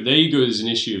 So there you go. There's an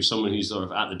issue of someone who's sort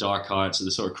of at the dark arts, or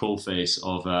the sort of cold face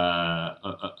of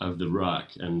the ruck,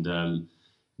 and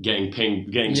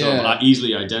getting sort of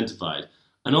easily identified.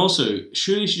 And also,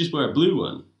 surely you should just wear a blue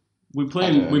one. We play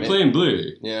in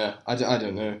blue. Yeah, I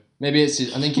don't know. Maybe I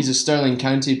think he's a Stirling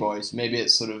County boy, so maybe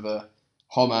it's sort of a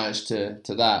homage to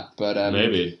that. But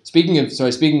maybe. Speaking of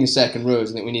second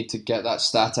rows, I think we need to get that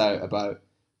stat out about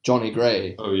Johnny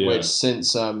Gray. Oh yeah. Which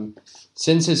since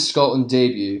his Scotland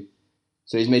debut,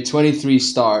 so he's made 23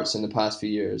 starts in the past few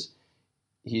years.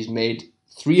 He's made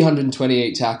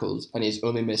 328 tackles and he's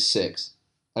only missed 6.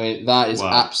 I mean, that is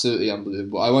absolutely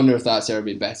unbelievable. I wonder if that's ever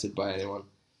been bettered by anyone.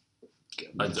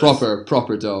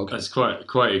 Proper dog. That's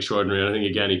quite extraordinary. I think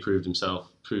again he proved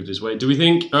his way. Do we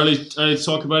think early to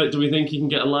talk about it? Do we think he can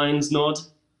get a Lions nod?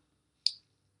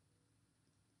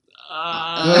 No.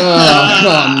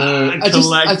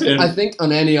 I think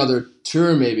on any other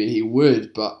tour maybe he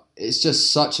would, but it's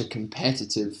just such a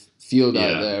competitive field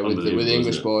out there with the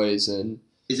English boys. And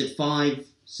is it 5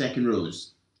 second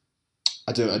rows?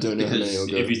 I don't know how many will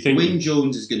go. If you think Wyn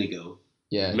Jones is going to go.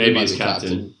 Yeah, maybe as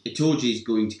captain. Itoje is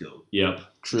going to go. Yep.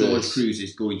 George Cruz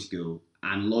is going to go,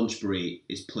 and Launchbury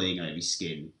is playing out of his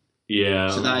skin. Yeah.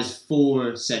 So that is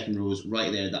 4 second rows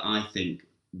right there that I think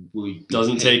would be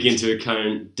doesn't take into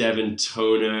account Devin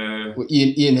Toner. Well,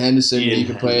 Ian Henderson, you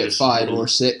could play at 5 or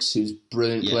 6, who's a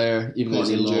brilliant player, even though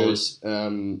he's injured.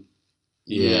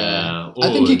 Yeah.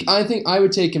 I think I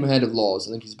would take him ahead of Laws.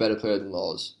 I think he's a better player than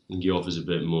Laws. I think he offers a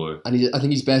bit more. And I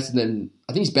think he's better than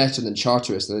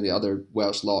Charteris than the other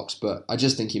Welsh locks, but I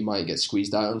just think he might get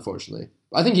squeezed out, unfortunately.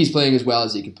 I think he's playing as well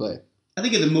as he can play. I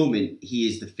think at the moment he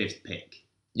is the 5th pick.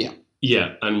 Yeah.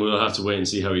 Yeah, and we'll have to wait and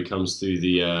see how he comes through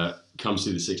the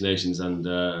Six Nations, and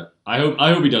I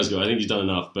hope he does go. I think he's done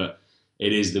enough, but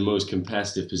it is the most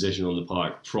competitive position on the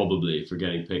park, probably, for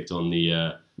getting picked on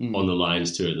the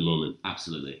Lions tour at the moment.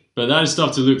 Absolutely. But that is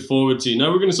stuff to look forward to.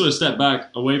 Now we're going to sort of step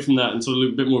back away from that and sort of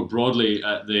look a bit more broadly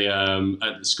at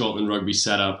the Scotland rugby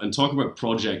setup and talk about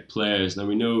project players. Now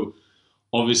we know,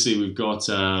 obviously, we've got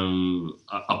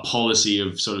a policy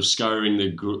of sort of scouring the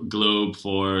globe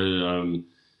for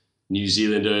New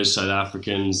Zealanders, South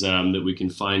Africans that we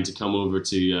can find to come over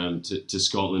to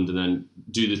Scotland and then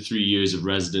do the 3 years of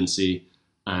residency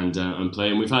and play.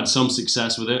 And we've had some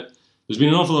success with it. There's been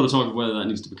an awful lot of talk of whether that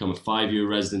needs to become a 5-year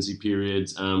residency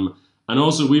period. And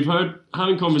also, we've heard,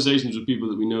 having conversations with people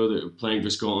that we know that are playing for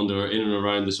Scotland or in and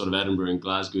around the sort of Edinburgh and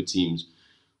Glasgow teams,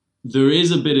 there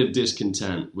is a bit of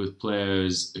discontent with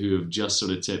players who have just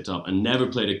sort of tipped up and never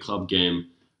played a club game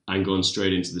and gone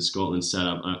straight into the Scotland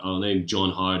setup. I'll name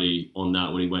John Hardy on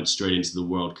that when he went straight into the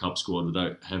World Cup squad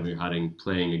without having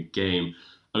playing a game.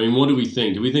 I mean, what do we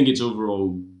think? Do we think it's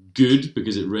overall good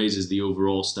because it raises the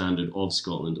overall standard of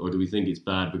Scotland, or do we think it's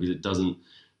bad because it doesn't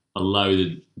allow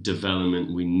the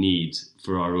development we need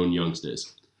for our own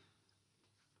youngsters?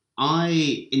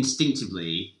 I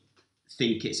instinctively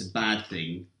think it's a bad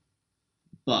thing,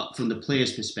 but from the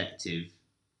player's perspective,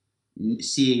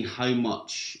 seeing how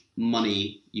much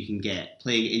money you can get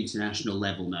playing at international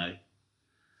level now,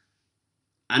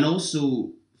 and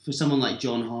also for someone like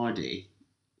John Hardy,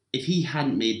 if he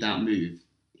hadn't made that move,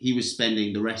 he was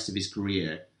spending the rest of his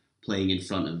career playing in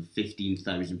front of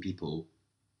 15,000 people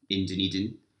in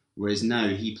Dunedin, whereas now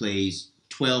he plays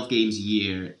 12 games a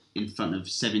year in front of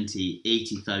 70,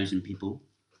 80,000 people,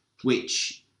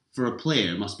 which for a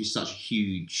player must be such a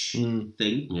huge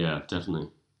thing. Yeah,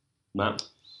 definitely. Matt?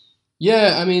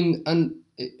 Yeah, I mean, and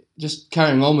just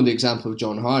carrying on with the example of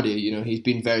John Hardy, he's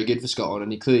been very good for Scotland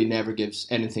and he clearly never gives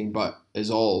anything but his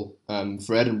all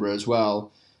for Edinburgh as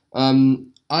well.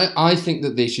 I think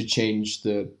that they should change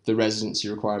the residency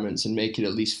requirements and make it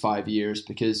at least 5 years,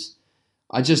 because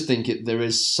I just think there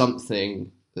is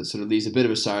something that sort of leaves a bit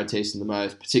of a sour taste in the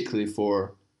mouth, particularly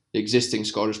for the existing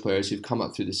Scottish players who've come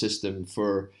up through the system,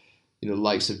 for the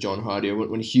likes of John Hardy, or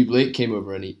when Hugh Blake came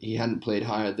over and he hadn't played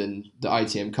higher than the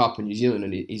ITM Cup in New Zealand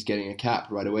and he's getting a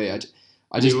cap right away.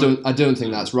 I don't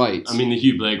think that's right. I mean, the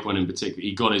Hugh Blake one in particular,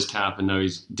 he got his cap and now he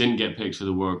didn't get picked for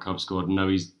the World Cup squad, and now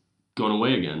he's gone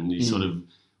away again. He's sort of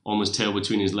almost tail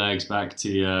between his legs back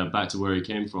to where he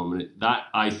came from. And that,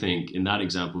 I think, in that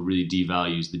example, really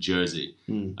devalues the jersey,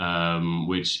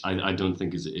 which I don't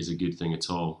think is a good thing at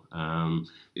all.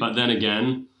 But then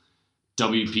again,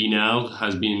 WP now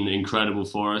has been incredible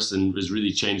for us and has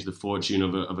really changed the fortune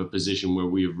of a position where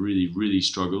we have really, really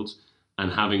struggled.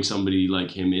 And having somebody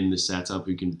like him in the setup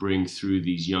who can bring through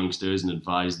these youngsters and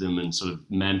advise them and sort of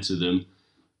mentor them,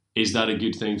 is that a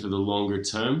good thing for the longer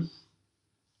term?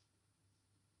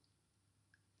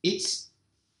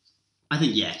 I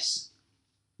think yes.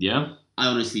 Yeah? I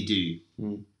honestly do.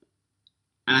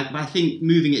 But I think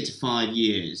moving it to 5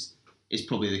 years is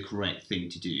probably the correct thing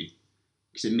to do,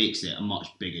 because it makes it a much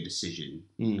bigger decision,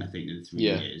 I think, than 3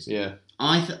 years. Yeah.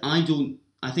 I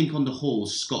think on the whole,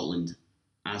 Scotland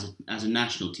as a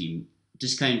national team,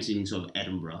 discounting sort of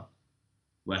Edinburgh,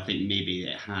 where I think maybe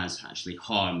it has actually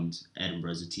harmed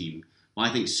Edinburgh as a team, but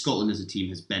I think Scotland as a team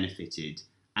has benefited,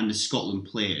 and the Scotland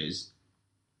players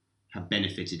have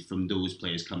benefited from those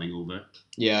players coming over.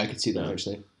 Yeah, I could see that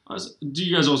actually. Do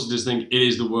you guys also just think it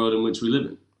is the world in which we live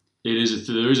in? There is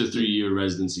a 3-year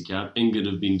residency cap. England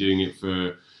have been doing it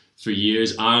for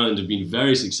years. Ireland have been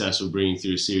very successful bringing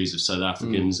through a series of South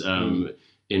Africans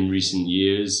in recent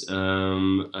years.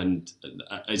 And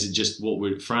is it just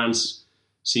France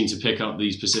seem to pick up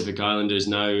these Pacific Islanders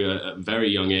now at very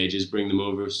young ages, bring them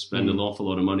over, spend an awful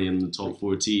lot of money in the top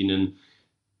 14, and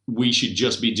we should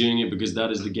just be doing it because that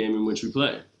is the game in which we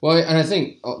play. Well, and I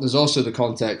think there's also the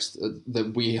context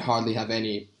that we hardly have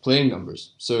any playing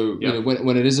numbers. So you know,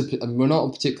 when it is and we're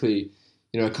not particularly,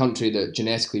 a country that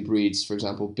genetically breeds, for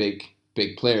example, big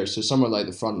players. So somewhere like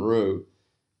the front row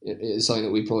is something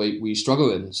that we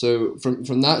struggle in. So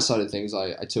from that side of things,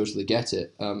 I totally get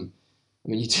it.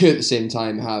 You do at the same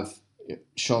time have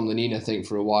Sean Lenine, I think,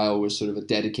 for a while was sort of a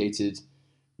dedicated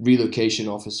relocation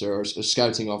officer or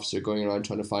scouting officer going around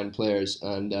trying to find players,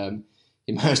 and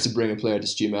he managed to bring a player to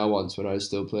Stumel once when I was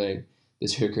still playing,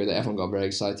 this hooker that everyone got very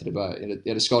excited about. He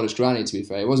had a Scottish granny, to be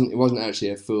fair. He wasn't actually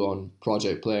a full-on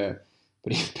project player,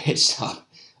 but he pitched up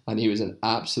and he was an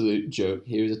absolute joke.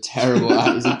 He was a terrible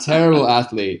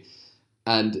athlete,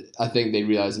 and I think they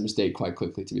realised the mistake quite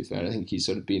quickly, to be fair. I think he's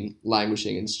sort of been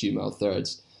languishing in Stumel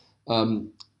thirds.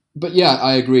 But yeah,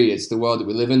 I agree. It's the world that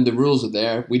we live in. The rules are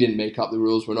there. We didn't make up the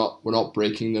rules. We're not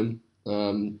breaking them,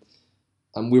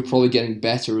 and we're probably getting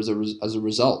better as a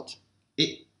result.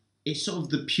 It's sort of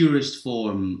the purest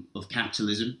form of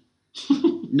capitalism.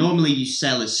 Normally, you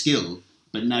sell a skill,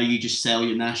 but now you just sell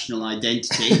your national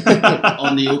identity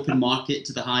on the open market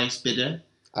to the highest bidder.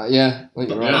 Yeah, I think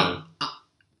you're right.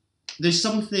 There's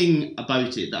something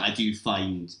about it that I do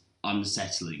find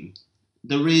unsettling.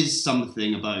 There is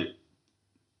something about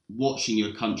watching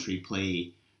your country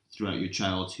play throughout your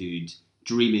childhood,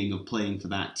 dreaming of playing for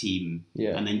that team,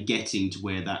 and then getting to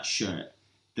wear that shirt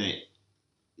that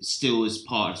still is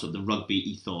part of sort of the rugby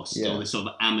ethos, still the sort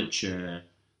of amateur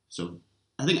sort of.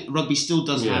 I think rugby still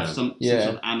does have some sort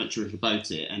of amateurish about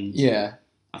it, and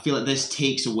I feel like this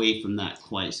takes away from that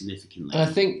quite significantly. And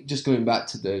I think just going back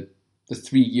to the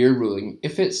 3-year ruling,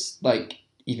 if it's like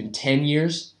even 10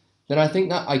 years, then I think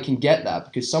that I can get that,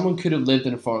 because someone could have lived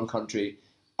in a foreign country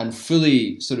and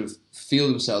fully sort of feel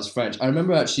themselves French. I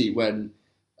remember actually when,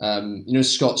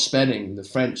 Scott Spenning, the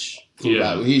French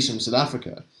fullback, he's from South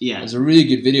Africa. Yeah. There's a really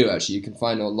good video actually you can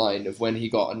find online of when he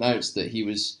got announced that he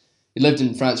lived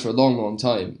in France for a long, long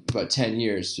time, about 10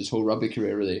 years, his whole rugby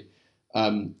career really.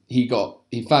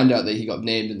 He found out that he got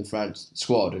named in the France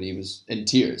squad and he was in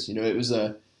tears. It was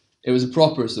a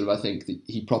proper sort of, I think, that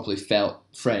he properly felt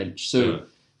French. So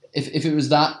if it was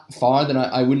that far, then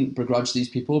I wouldn't begrudge these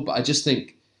people. But I just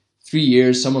think 3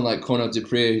 years, someone like Conor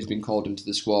Dupré, who's been called into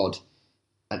the squad,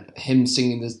 and him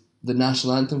singing the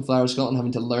national anthem, Flower of Scotland,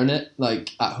 having to learn it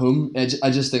like at home, I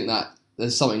just think that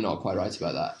there's something not quite right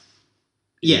about that.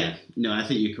 Yeah, no, I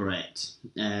think you're correct.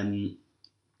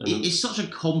 It's such a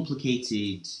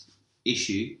complicated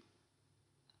issue,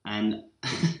 and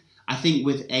I think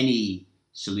with any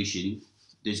solution,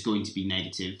 there's going to be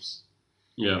negatives.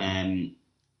 Yeah. And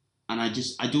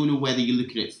I don't know whether you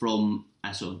look at it from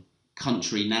a sort of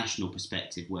country national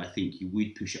perspective, where I think you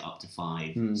would push it up to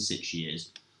 5-6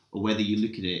 years, or whether you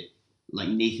look at it like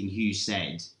Nathan Hughes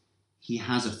said, he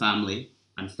has a family,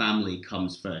 and family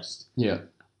comes first. Yeah.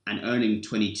 And earning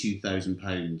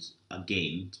 £22,000 a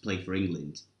game to play for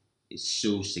England is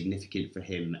so significant for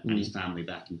him and his family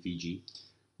back in Fiji.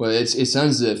 Well, it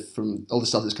sounds as if from all the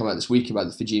stuff that's come out this week about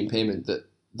the Fijian payment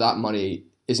that money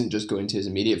isn't just going to his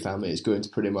immediate family; it's going to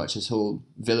pretty much his whole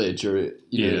village, or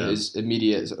his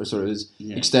immediate or sort of his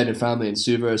extended family in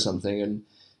Suva or something. And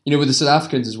with the South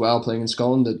Africans as well playing in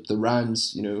Scotland, the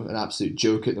Rands, an absolute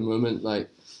joke at the moment. Like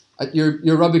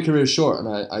your rugby career is short, and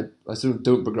I sort of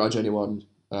don't begrudge anyone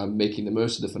making the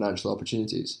most of the financial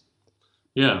opportunities.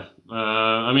 Yeah,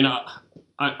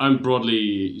 I'm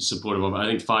broadly supportive of it. I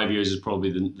think 5 years is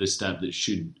probably the step that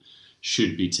should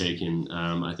be taken.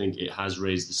 I think it has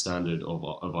raised the standard of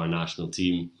our national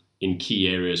team in key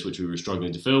areas which we were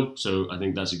struggling to fill. So I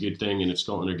think that's a good thing. And if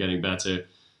Scotland are getting better,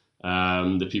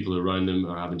 the people around them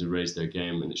are having to raise their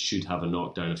game, and it should have a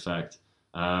knockdown effect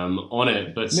on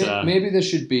it. But maybe there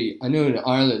should be. I know in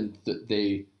Ireland that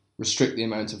they restrict the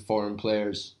amount of foreign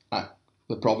players at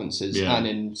the provinces and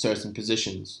in certain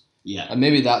positions. Yeah. And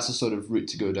maybe that's a sort of route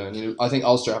to go down. I think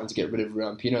Ulster having to get rid of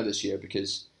Rampino this year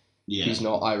because he's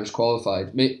not Irish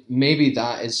qualified. Maybe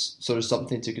that is sort of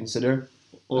something to consider.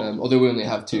 Although we only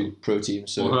have 2 pro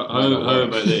teams. So how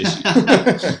about this?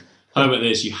 How about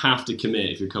this? You have to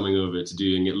commit if you're coming over to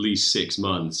doing at least 6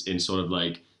 months in sort of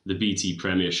like the BT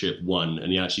Premiership 1,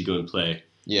 and you actually go and play.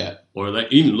 Yeah. Or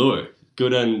like even lower. Go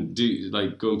down,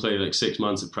 go and play like 6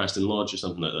 months at Preston Lodge or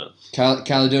something like that.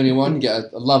 Caledonia 1, you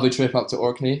get a lovely trip up to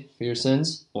Orkney for your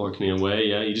sins. Orkney away,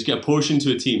 yeah. You just get a portion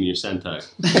to a team and you're sent out.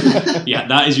 Yeah,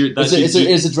 that is your.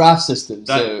 It's a draft system.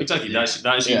 Exactly.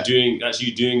 That's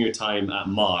you doing your time at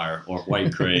Mar or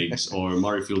White Craigs or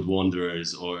Murrayfield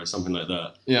Wanderers or something like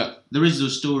that. Yeah. There is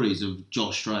those stories of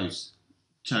Josh Strauss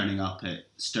turning up at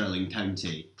Stirling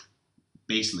County,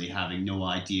 basically having no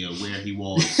idea where he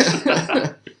was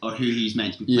or who he's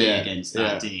meant to be playing against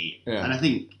that day. Yeah. And I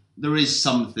think there is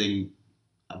something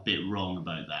a bit wrong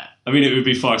about that. I mean, it would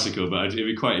be farcical, but it'd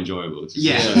be quite enjoyable to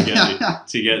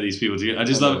get these people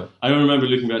together. I don't remember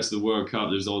looking back to the World Cup,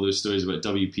 there's all those stories about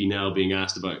WP Nell being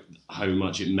asked about how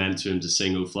much it meant to him to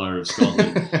sing O Flower of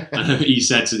Scotland. And he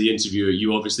said to the interviewer,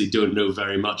 "You obviously don't know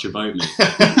very much about me."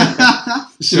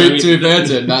 To be fair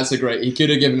to him, that's a great. He could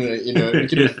have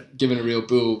given a real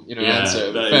bull,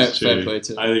 answer. Fair play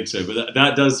to him. I think so, but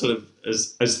that does sort of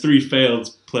as 3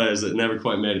 failed players that never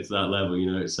quite made it to that level.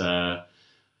 It's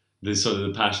the sort of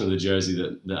the passion of the jersey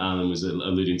that Alan was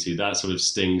alluding to. That sort of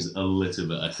stings a little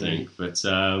bit, I think. But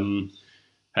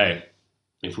hey,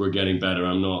 if we're getting better,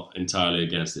 I'm not entirely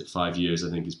against it. 5 years, I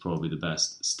think, is probably the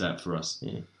best step for us.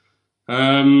 Yeah.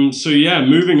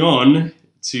 Moving on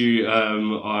to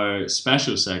our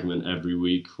special segment every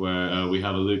week where we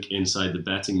have a look inside the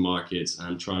betting markets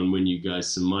and try and win you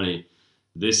guys some money.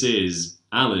 This is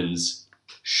Alan's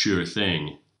Sure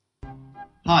Thing.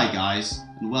 Hi guys,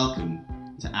 and welcome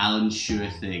to Alan's Sure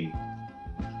Thing.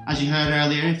 As you heard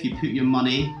earlier, if you put your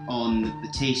money on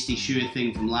the tasty Sure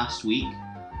Thing from last week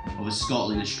of a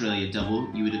Scotland-Australia double,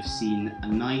 you would have seen a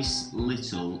nice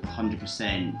little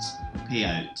 100%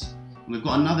 payout. And we've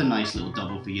got another nice little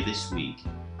double for you this week.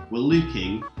 We're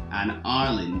looking at an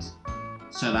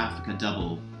Ireland-South Africa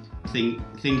double.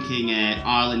 Thinking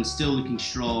Ireland still looking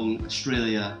strong,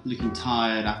 Australia looking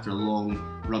tired after a long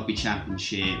rugby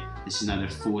championship. This is now their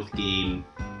 4th game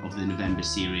of the November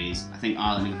series. I think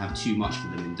Ireland will have too much for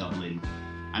them in Dublin.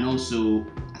 And also,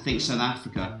 I think South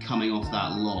Africa, coming off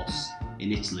that loss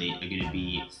in Italy, are going to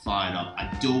be fired up. I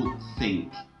don't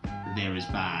think they're as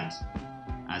bad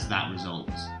as that result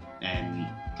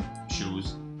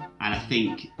shows. And I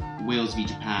think Wales v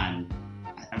Japan,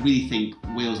 I really think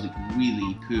Wales look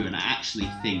really poor, and I actually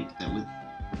think that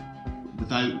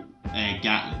without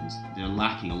Gatland, they're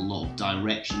lacking a lot of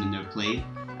direction in their play,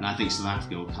 and I think South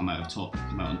Africa will come out on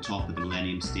top of the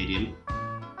Millennium Stadium.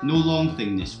 No long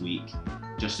thing this week,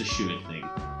 just a sure thing.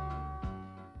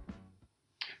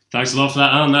 Thanks a lot for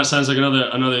that, Alan. That sounds like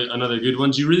another good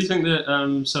one. Do you really think that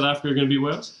South Africa are going to beat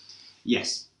Wales?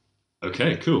 Yes.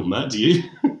 Okay, cool. Matt, do you?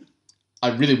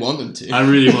 I really want them to. I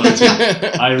really want them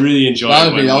to. I really enjoy it.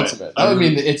 That would be the ultimate. That would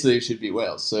mean that Italy should beat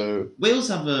Wales. So Wales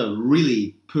have a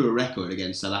really poor record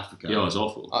against South Africa. Yeah, it's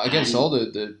awful. Against all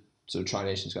the sort of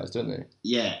Tri-Nations guys, don't they?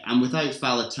 Yeah, and without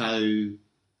Faletau,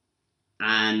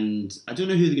 and I don't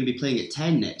know who they're going to be playing at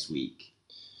 10 next week.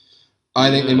 I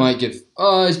think they might give...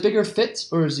 is Bigger fit,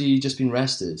 or has he just been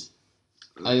rested?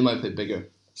 I think they might play Bigger.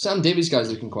 Sam Davies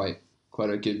guy's looking quite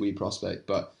a good wee prospect,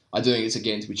 but I don't think it's a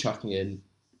game to be chucking in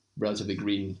relatively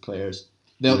green players.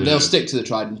 They'll stick to the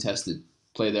tried and tested,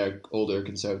 play their older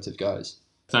conservative guys.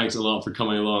 Thanks a lot for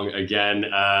coming along again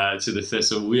to the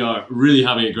Thistle. We are really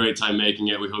having a great time making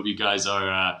it. We hope you guys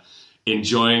are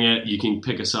enjoying it. You can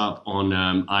pick us up on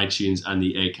iTunes and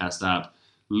the Acast app.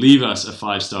 Leave us a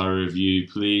 5-star review,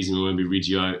 please, and we'll read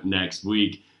you out next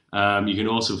week. You can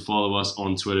also follow us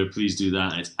on Twitter. Please do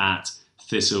that. It's at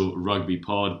Thistle Rugby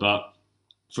Pod. But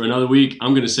for another week,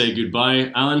 I'm going to say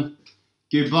goodbye. Alan?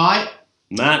 Goodbye.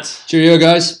 Matt? Cheerio,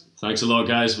 guys. Thanks a lot,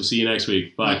 guys. We'll see you next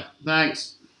week. Bye.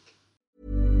 Thanks.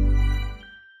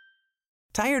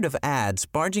 Tired of ads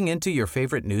barging into your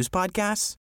favorite news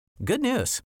podcasts? Good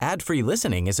news. Ad-free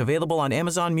listening is available on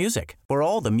Amazon Music for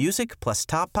all the music plus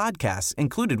top podcasts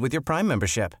included with your Prime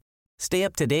membership. Stay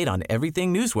up to date on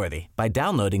everything newsworthy by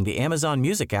downloading the Amazon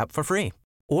Music app for free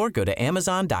or go to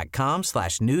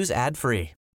amazon.com/news ad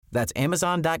free. That's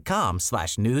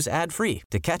amazon.com/news ad free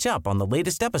to catch up on the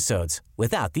latest episodes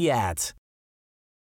without the ads.